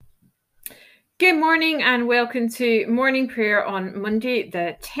Good morning and welcome to morning prayer on Monday,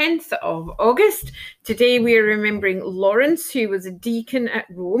 the 10th of August. Today we are remembering Lawrence, who was a deacon at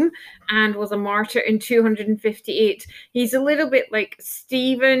Rome and was a martyr in 258. He's a little bit like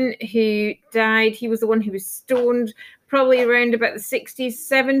Stephen, who died. He was the one who was stoned probably around about the 60s,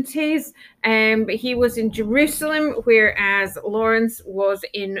 70s, but he was in Jerusalem, whereas Lawrence was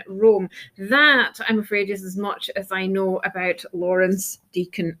in Rome. That, I'm afraid, is as much as I know about Lawrence,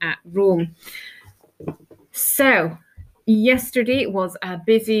 deacon at Rome. So, yesterday was a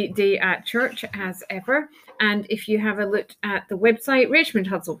busy day at church as ever, and if you have a look at the website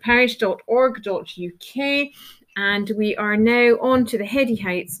richmondhudsonparish.org.uk, and we are now on to the heady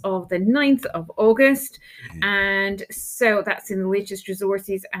heights of the 9th of August, and so that's in the latest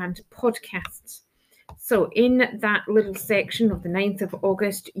resources and podcasts. So in that little section of the 9th of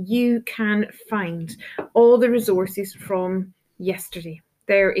August, you can find all the resources from yesterday.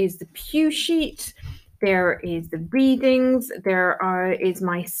 There is the pew sheet, there is the readings, is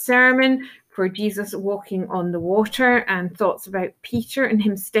my sermon for Jesus walking on the water and thoughts about Peter and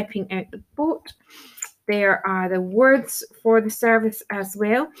him stepping out the boat. There are the words for the service as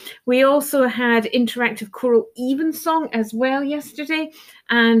well. We also had interactive choral evensong as well yesterday,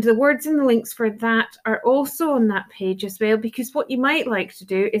 and the words and the links for that are also on that page as well, because what you might like to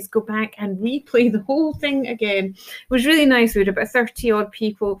do is go back and replay the whole thing again. It was really nice. We had about 30 odd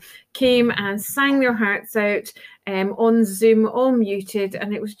people came and sang their hearts out on Zoom, all muted,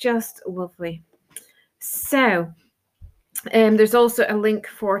 and it was just lovely. So there's also a link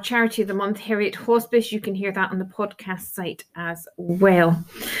for Charity of the Month, Harriet Hospice. You can hear that on the podcast site as well.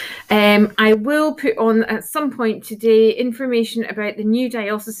 I will put on at some point today information about the new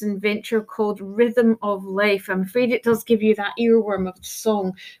diocesan venture called Rhythm of Life. I'm afraid it does give you that earworm of the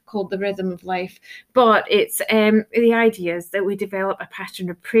song called The Rhythm of Life, but it's the idea is that we develop a pattern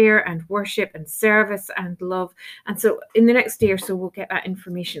of prayer and worship and service and love. And so in the next day or so, we'll get that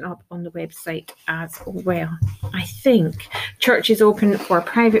information up on the website as well. I think church is open for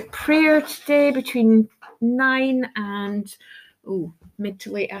private prayer today between 9 and mid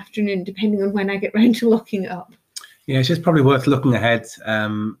to late afternoon, depending on when I get round to locking it up. Yeah, it's just probably worth looking ahead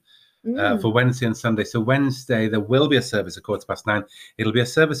for Wednesday and Sunday. So Wednesday, there will be a service at 9:15. It'll be a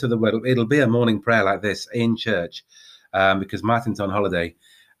service of the word. It'll be a morning prayer like this in church because Martin's on holiday.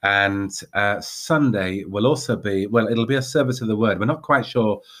 And Sunday will also be, it'll be a service of the word. We're not quite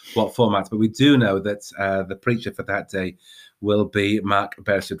sure what format, but we do know that the preacher for that day will be Mark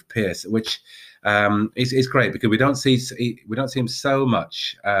Beresford Pierce, which is great because we don't see him so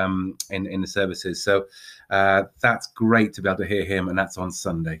much in the services. So that's great to be able to hear him, and that's on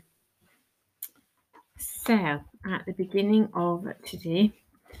Sunday. So at the beginning of today,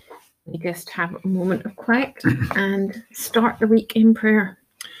 we just have a moment of quiet and start the week in prayer.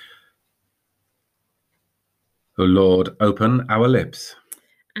 O Lord, open our lips,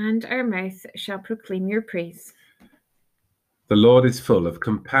 and our mouth shall proclaim your praise. The Lord is full of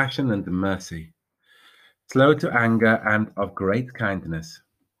compassion and mercy, slow to anger and of great kindness.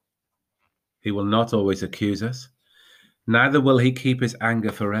 He will not always accuse us, neither will he keep his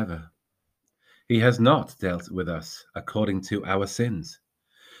anger forever. He has not dealt with us according to our sins,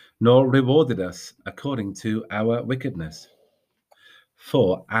 nor rewarded us according to our wickedness.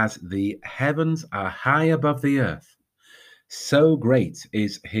 For as the heavens are high above the earth, so great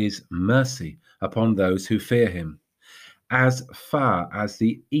is his mercy upon those who fear him. As far as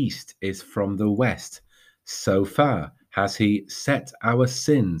the east is from the west, so far has he set our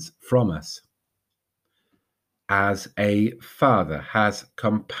sins from us. As a father has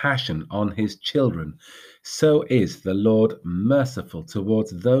compassion on his children, so is the Lord merciful towards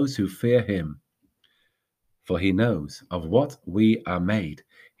those who fear him. For he knows of what we are made.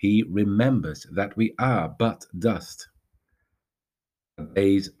 He remembers that we are but dust. Our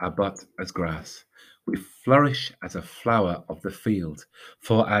days are but as grass. We flourish as a flower of the field.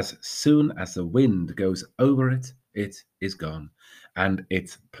 For as soon as the wind goes over it, it is gone, and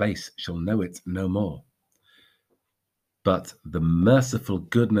its place shall know it no more. But the merciful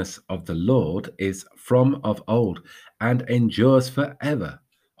goodness of the Lord is from of old, and endures forever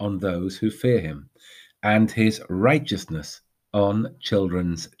on those who fear him, and his righteousness on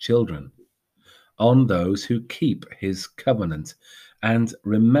children's children, on those who keep his covenant and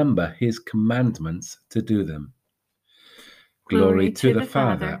remember his commandments to do them. Glory to the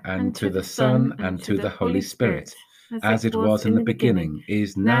Father, and to the Son, and to the Holy Spirit, as it was in the beginning,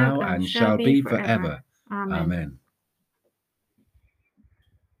 is now, and shall be forever. Amen.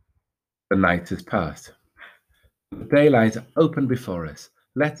 The night is past. The day lies open before us.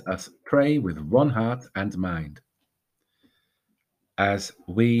 Let us pray with one heart and mind. As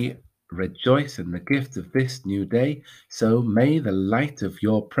we rejoice in the gift of this new day. So may the light of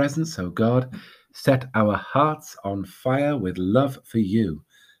your presence, O God, set our hearts on fire with love for you,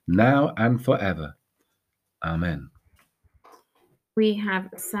 now and forever. Amen. We have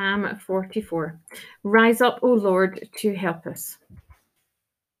Psalm 44. Rise up, O Lord, to help us.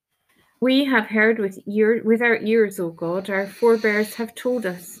 We have heard with our ears, O God, our forebears have told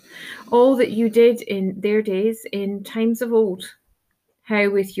us all that you did in their days, in times of old.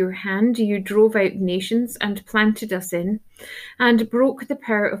 How with your hand you drove out nations and planted us in, and broke the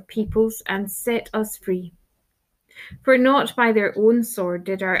power of peoples and set us free. For not by their own sword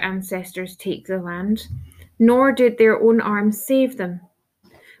did our ancestors take the land, nor did their own arm save them.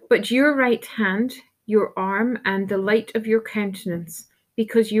 But your right hand, your arm, and the light of your countenance,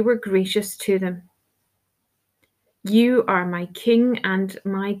 because you were gracious to them. You are my King and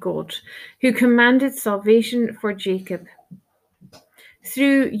my God, who commanded salvation for Jacob.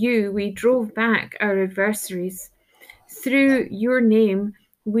 Through you we drove back our adversaries. Through your name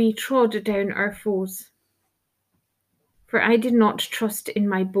we trod down our foes. For I did not trust in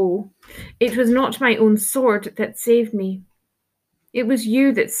my bow. It was not my own sword that saved me. It was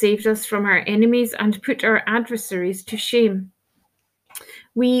you that saved us from our enemies and put our adversaries to shame.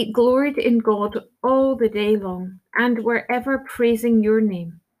 We gloried in God all the day long, and were ever praising your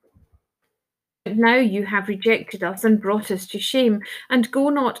name. But now you have rejected us and brought us to shame, and go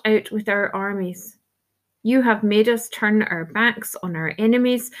not out with our armies. You have made us turn our backs on our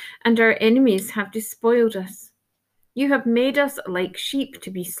enemies, and our enemies have despoiled us. You have made us like sheep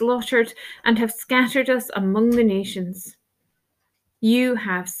to be slaughtered, and have scattered us among the nations. You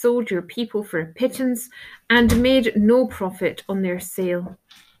have sold your people for a pittance, and made no profit on their sale.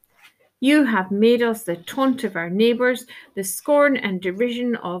 You have made us the taunt of our neighbours, the scorn and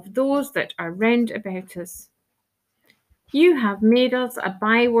derision of those that are round about us. You have made us a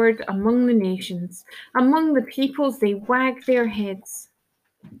byword among the nations. Among the peoples they wag their heads.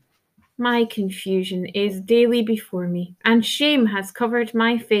 My confusion is daily before me, and shame has covered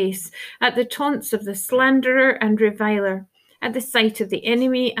my face at the taunts of the slanderer and reviler, at the sight of the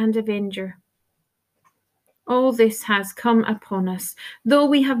enemy and avenger. All this has come upon us, though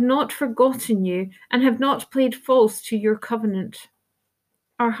we have not forgotten you and have not played false to your covenant.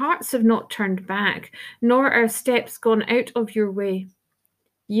 Our hearts have not turned back, nor our steps gone out of your way.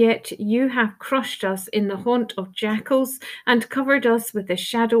 Yet you have crushed us in the haunt of jackals and covered us with the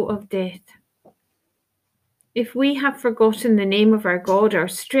shadow of death. If we have forgotten the name of our God or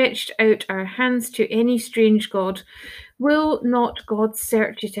stretched out our hands to any strange God, will not God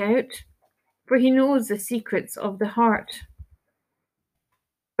search it out? For he knows the secrets of the heart.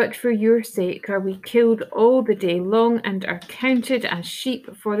 But for your sake are we killed all the day long and are counted as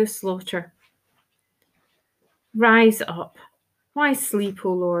sheep for the slaughter. Rise up. Why sleep,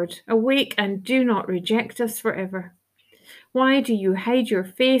 O Lord? Awake and do not reject us forever. Why do you hide your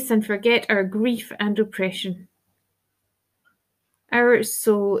face and forget our grief and oppression? Our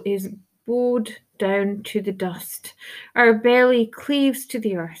soul is bowed down to the dust. Our belly cleaves to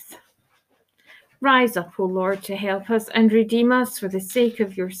the earth. Rise up, O Lord, to help us and redeem us for the sake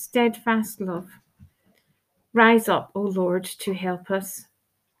of your steadfast love. Rise up, O Lord, to help us.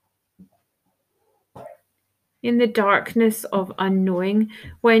 In the darkness of unknowing,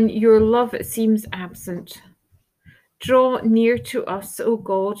 when your love seems absent, draw near to us, O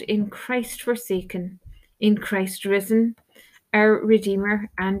God, in Christ forsaken, in Christ risen, our Redeemer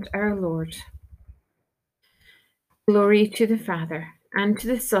and our Lord. Glory to the Father, and to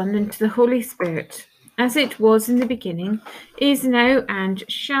the Son, and to the Holy Spirit, as it was in the beginning, is now, and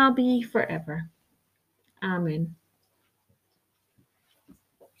shall be forever. Amen.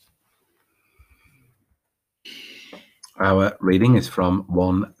 Our reading is from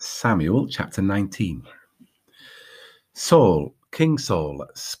 1 Samuel chapter 19. King Saul,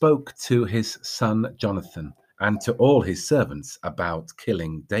 spoke to his son Jonathan and to all his servants about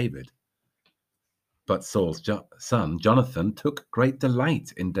killing David. But Saul's son Jonathan took great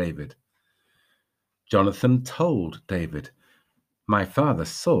delight in David. Jonathan told David, "My father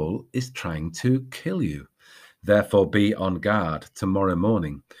Saul is trying to kill you. Therefore be on guard tomorrow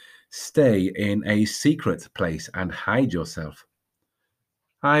morning. Stay in a secret place and hide yourself.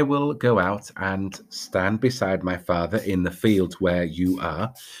 I will go out and stand beside my father in the field where you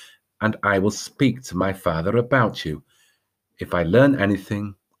are, and I will speak to my father about you. If I learn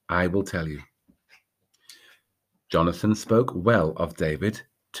anything, I will tell you." Jonathan spoke well of David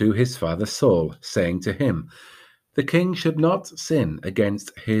to his father Saul, saying to him, "The king should not sin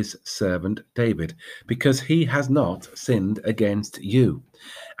against his servant David, because he has not sinned against you,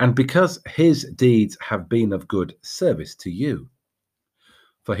 and because his deeds have been of good service to you.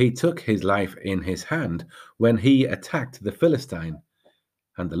 For he took his life in his hand when he attacked the Philistine,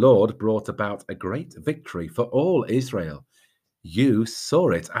 and the Lord brought about a great victory for all Israel. You saw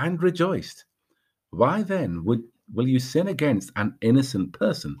it and rejoiced. Why then will you sin against an innocent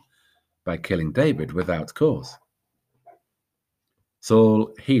person by killing David without cause?"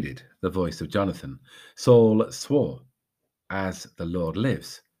 Saul heeded the voice of Jonathan. Saul swore, "As the Lord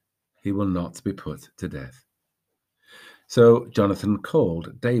lives, he will not be put to death." So Jonathan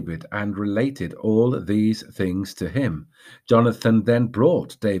called David and related all these things to him. Jonathan then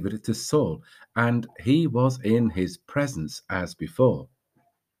brought David to Saul, and he was in his presence as before.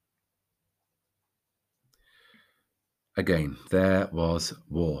 Again, there was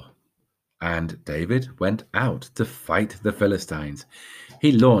war, and David went out to fight the Philistines.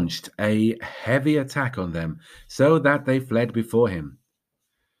 He launched a heavy attack on them, so that they fled before him.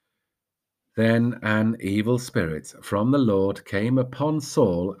 Then an evil spirit from the Lord came upon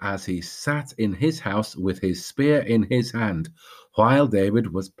Saul as he sat in his house with his spear in his hand, while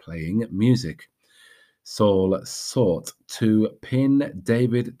David was playing music. Saul sought to pin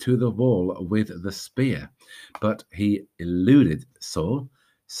David to the wall with the spear, but he eluded Saul,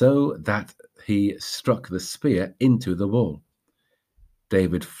 so that he struck the spear into the wall.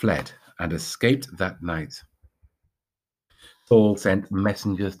 David fled and escaped that night. Saul sent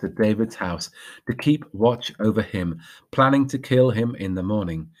messengers to David's house to keep watch over him, planning to kill him in the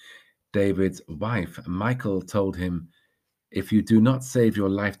morning. David's wife, Michal, told him, "If you do not save your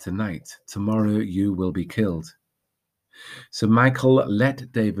life tonight, tomorrow you will be killed." So Michal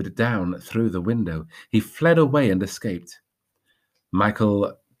let David down through the window. He fled away and escaped.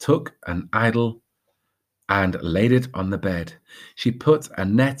 Michal took an idol and laid it on the bed. She put a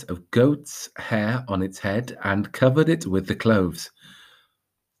net of goat's hair on its head and covered it with the clothes.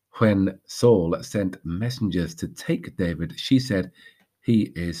 When Saul sent messengers to take David, she said,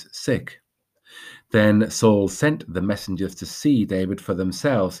 "He is sick." Then Saul sent the messengers to see David for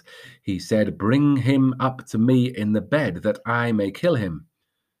themselves. He said, "Bring him up to me in the bed, that I may kill him."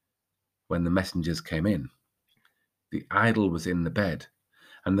 When the messengers came in, the idol was in the bed,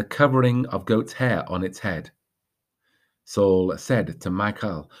 and the covering of goat's hair on its head. Saul said to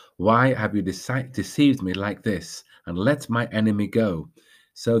Michal, "Why have you deceived me like this, and let my enemy go,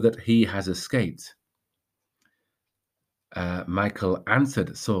 so that he has escaped?" Michal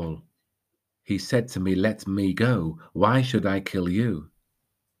answered Saul, "He said to me, 'Let me go. Why should I kill you?'"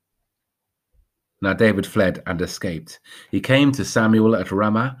 Now David fled and escaped. He came to Samuel at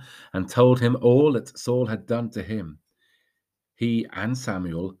Ramah and told him all that Saul had done to him. He and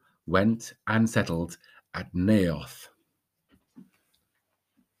Samuel went and settled at Naioth.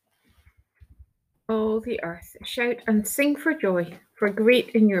 All the earth, shout and sing for joy, for great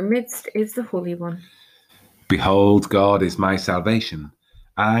in your midst is the Holy One. Behold, God is my salvation.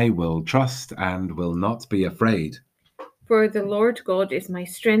 I will trust and will not be afraid. For the Lord God is my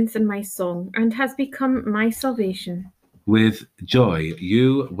strength and my song, and has become my salvation. With joy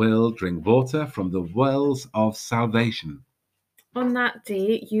you will drink water from the wells of salvation. On that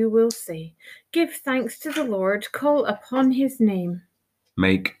day you will say, "Give thanks to the Lord, call upon his name.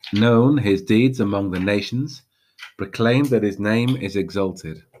 Make known his deeds among the nations. Proclaim that his name is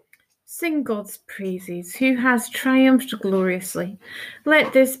exalted. Sing God's praises, who has triumphed gloriously.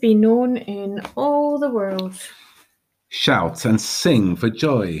 Let this be known in all the world." Shout and sing for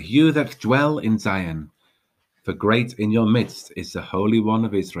joy, you that dwell in Zion. For great in your midst is the Holy One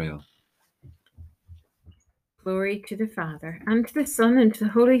of Israel. Glory to the Father, and to the Son, and to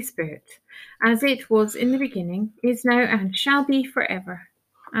the Holy Spirit, as it was in the beginning, is now, and shall be forever.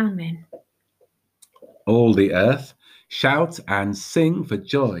 Amen. All the earth, shout and sing for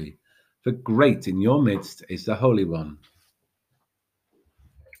joy, for great in your midst is the Holy One.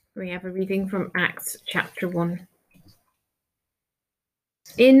 We have a reading from Acts chapter 1.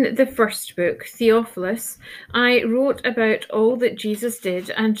 In the first book, Theophilus, I wrote about all that Jesus did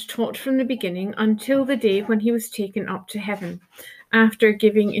and taught from the beginning until the day when he was taken up to heaven, after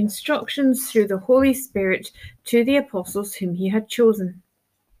giving instructions through the Holy Spirit to the apostles whom he had chosen.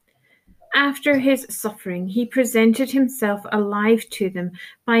 After his suffering, he presented himself alive to them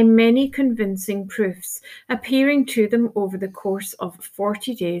by many convincing proofs, appearing to them over the course of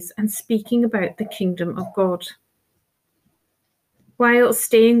 40 days and speaking about the kingdom of God. While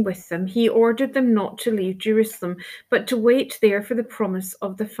staying with them, he ordered them not to leave Jerusalem, but to wait there for the promise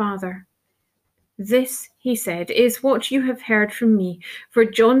of the Father. "This," he said, "is what you have heard from me. For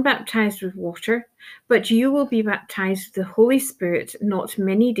John baptized with water, but you will be baptized with the Holy Spirit not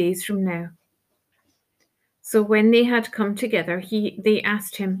many days from now." So when they had come together, they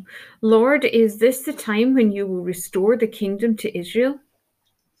asked him, "Lord, is this the time when you will restore the kingdom to Israel?"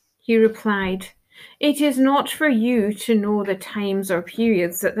 He replied, "It is not for you to know the times or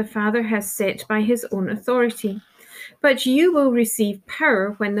periods that the Father has set by his own authority, but you will receive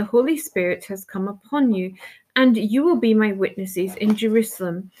power when the Holy Spirit has come upon you, and you will be my witnesses in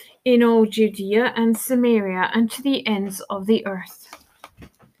Jerusalem, in all Judea and Samaria, and to the ends of the earth."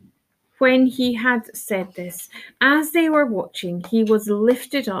 When he had said this, as they were watching, he was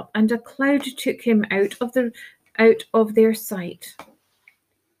lifted up, and a cloud took him out of their sight.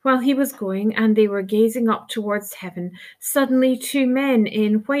 While he was going, and they were gazing up towards heaven, suddenly 2 men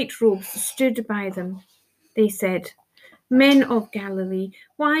in white robes stood by them. They said, "Men of Galilee,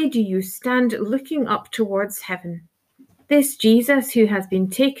 why do you stand looking up towards heaven? This Jesus who has been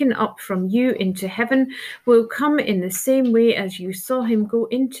taken up from you into heaven will come in the same way as you saw him go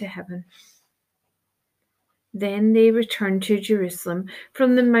into heaven." Then they returned to Jerusalem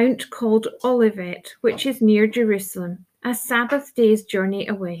from the mount called Olivet, which is near Jerusalem, a Sabbath day's journey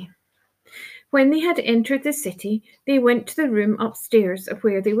away. When they had entered the city, they went to the room upstairs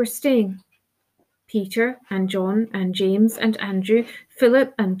where they were staying. Peter and John and James and Andrew,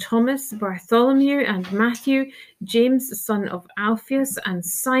 Philip and Thomas, Bartholomew and Matthew, James son of Alphaeus and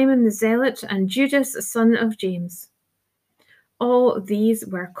Simon the Zealot, and Judas son of James. All these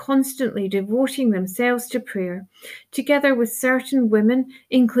were constantly devoting themselves to prayer, together with certain women,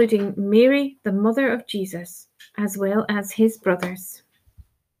 including Mary, the mother of Jesus, as well as his brothers.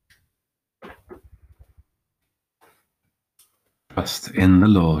 Trust in the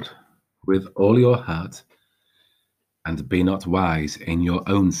Lord with all your heart, and be not wise in your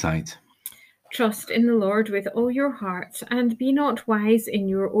own sight. Trust in the Lord with all your heart, and be not wise in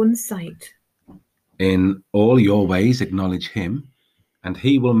your own sight. In all your ways acknowledge him, and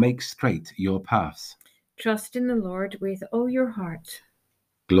he will make straight your paths. Trust in the Lord with all your heart.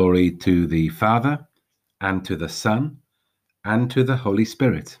 Glory to the Father, and to the Son, and to the Holy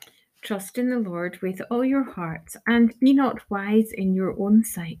Spirit. Trust in the Lord with all your heart, and be not wise in your own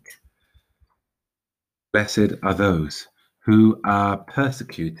sight. Blessed are those who are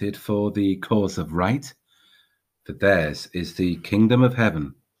persecuted for the cause of right, for theirs is the kingdom of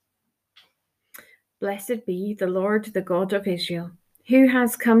heaven. Blessed be the Lord, the God of Israel, who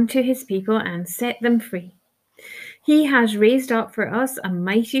has come to his people and set them free. He has raised up for us a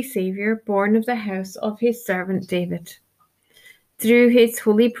mighty Saviour, born of the house of his servant David. Through his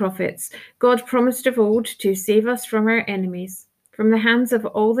holy prophets, God promised of old to save us from our enemies, from the hands of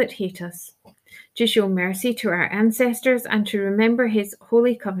all that hate us, to show mercy to our ancestors, and to remember his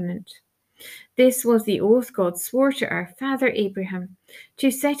holy covenant. This was the oath God swore to our father Abraham,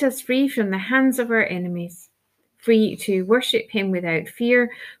 to set us free from the hands of our enemies, free to worship him without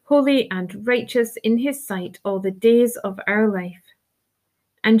fear, holy and righteous in his sight all the days of our life.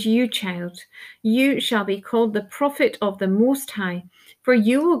 And you, child, you shall be called the prophet of the Most High, for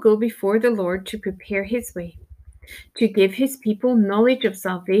you will go before the Lord to prepare his way, to give his people knowledge of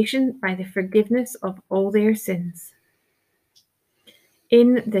salvation by the forgiveness of all their sins.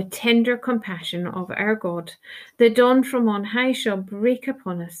 In the tender compassion of our God, the dawn from on high shall break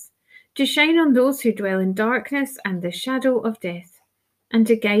upon us, to shine on those who dwell in darkness and the shadow of death, and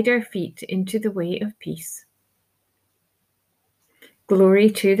to guide our feet into the way of peace. Glory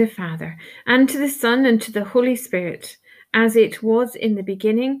to the Father, and to the Son, and to the Holy Spirit, as it was in the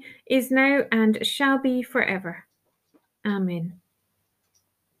beginning, is now, and shall be forever. Amen.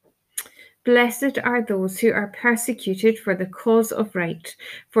 Blessed are those who are persecuted for the cause of right,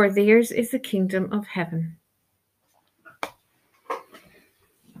 for theirs is the kingdom of heaven.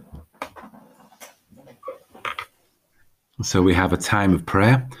 So we have a time of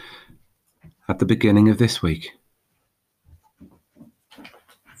prayer at the beginning of this week.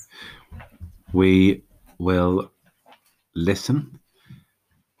 We will listen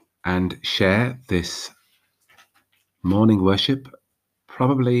and share this morning worship,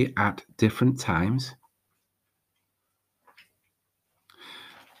 probably at different times.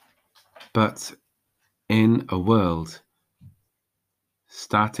 But in a world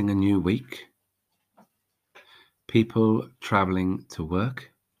starting a new week, people traveling to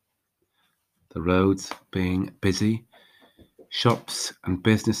work, the roads being busy, shops and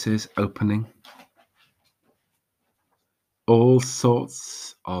businesses opening, all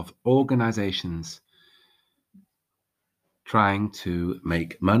sorts of organizations trying to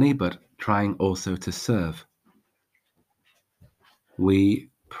make money, but trying also to serve. We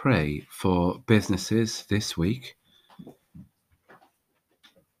pray for businesses this week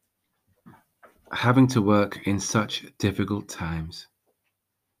having to work in such difficult times.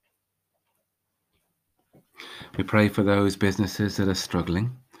 We pray for those businesses that are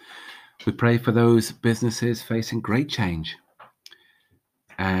struggling. We pray for those businesses facing great change.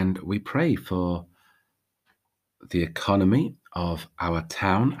 And we pray for the economy of our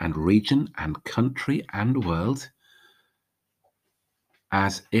town and region and country and world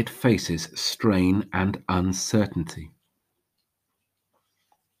as it faces strain and uncertainty.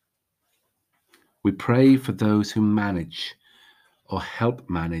 We pray for those who manage or help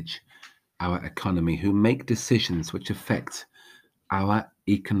manage our economy, who make decisions which affect our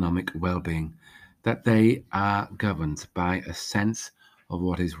economic well-being, that they are governed by a sense of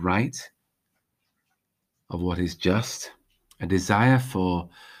what is right, of what is just, a desire for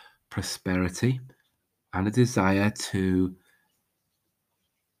prosperity, and a desire to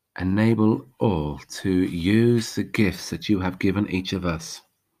enable all to use the gifts that you have given each of us.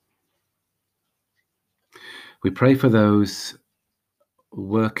 We pray for those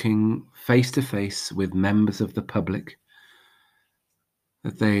working face-to-face with members of the public,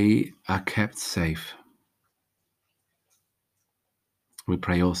 that they are kept safe. We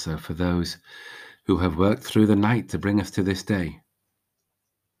pray also for those who have worked through the night to bring us to this day.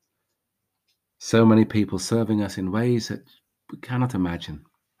 So many people serving us in ways that we cannot imagine.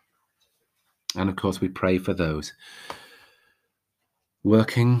 And of course, we pray for those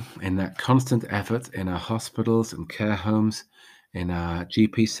working in that constant effort in our hospitals and care homes, in our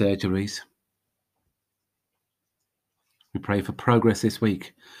GP surgeries. We pray for progress this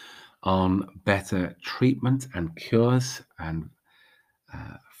week on better treatment and cures and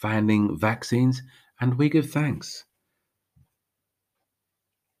finding vaccines. And we give thanks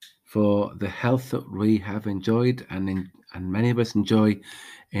for the health that we have enjoyed and many of us enjoy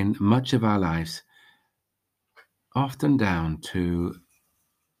in much of our lives, often down to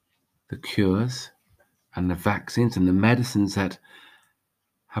the cures and the vaccines and the medicines that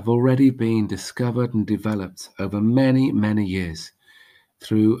have already been discovered and developed over many, many years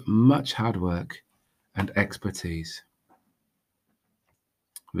through much hard work and expertise.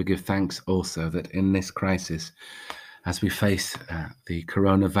 We give thanks also that in this crisis, as we face the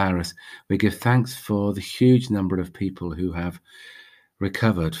coronavirus, we give thanks for the huge number of people who have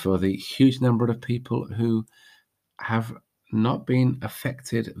recovered, for the huge number of people who have not been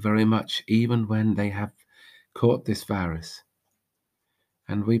affected very much, even when they have caught this virus.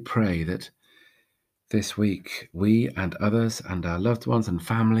 And we pray that this week we and others and our loved ones and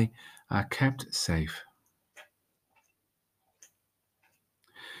family are kept safe.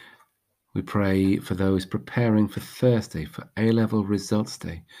 We pray for those preparing for Thursday, for A-level results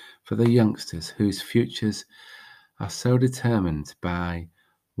day, for the youngsters whose futures are so determined by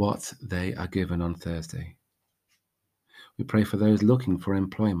what they are given on Thursday. We pray for those looking for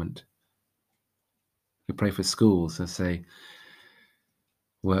employment. We pray for schools as they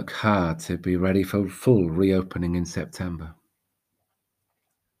work hard to be ready for full reopening in September.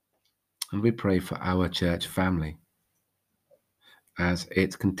 And we pray for our church family as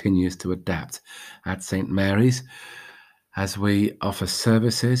it continues to adapt at St. Mary's, as we offer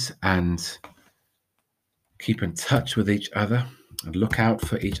services and keep in touch with each other and look out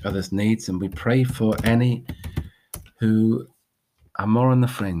for each other's needs. And we pray for any who are more on the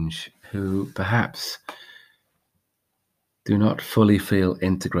fringe, who perhaps do not fully feel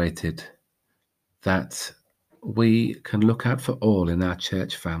integrated, that we can look out for all in our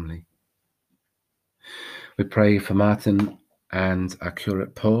church family. We pray for Martin and our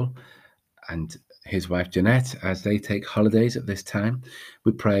curate Paul and his wife Jeanette as they take holidays at this time.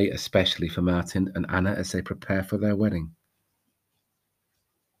 We pray especially for Martin and Anna as they prepare for their wedding.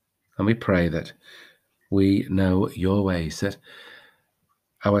 And we pray that we know your ways, that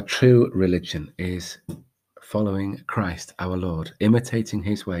our true religion is following Christ our Lord, imitating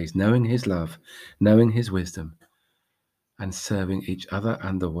his ways, knowing his love, knowing his wisdom, and serving each other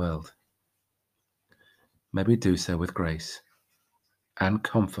and the world. May we do so with grace and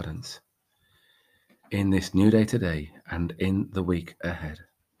confidence in this new day today and in the week ahead.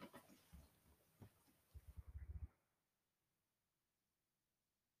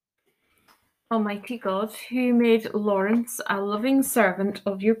 Almighty God, who made Lawrence a loving servant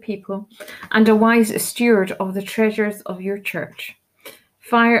of your people and a wise steward of the treasures of your church,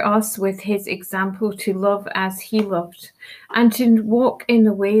 fire us with his example to love as he loved and to walk in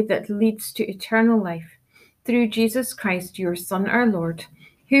the way that leads to eternal life, through Jesus Christ, your Son, our Lord,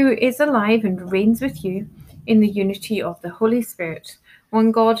 who is alive and reigns with you in the unity of the Holy Spirit,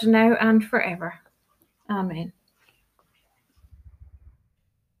 one God, now and forever. Amen.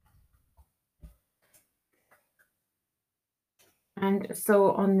 And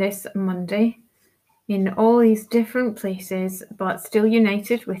so on this Monday, in all these different places, but still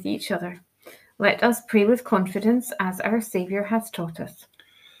united with each other, let us pray with confidence as our Saviour has taught us.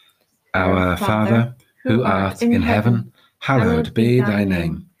 Our Father, who art in heaven, Hallowed be thy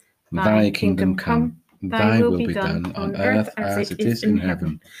name. Thy kingdom come. Thy will be done on earth as it is in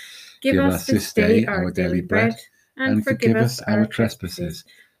heaven. Give us this day our daily bread, and forgive us our trespasses,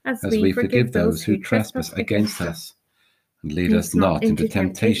 as we forgive those who trespass against us. And lead us not into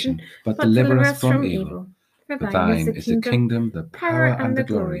temptation, but deliver us from evil. For thine is the kingdom, the power, and the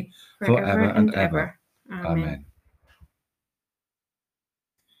glory, forever and ever. Amen.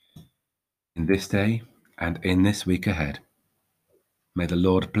 In this day and in this week ahead, may the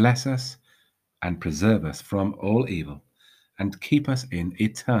Lord bless us and preserve us from all evil and keep us in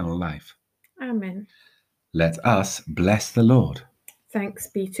eternal life. Amen. Let us bless the Lord. Thanks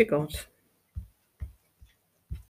be to God.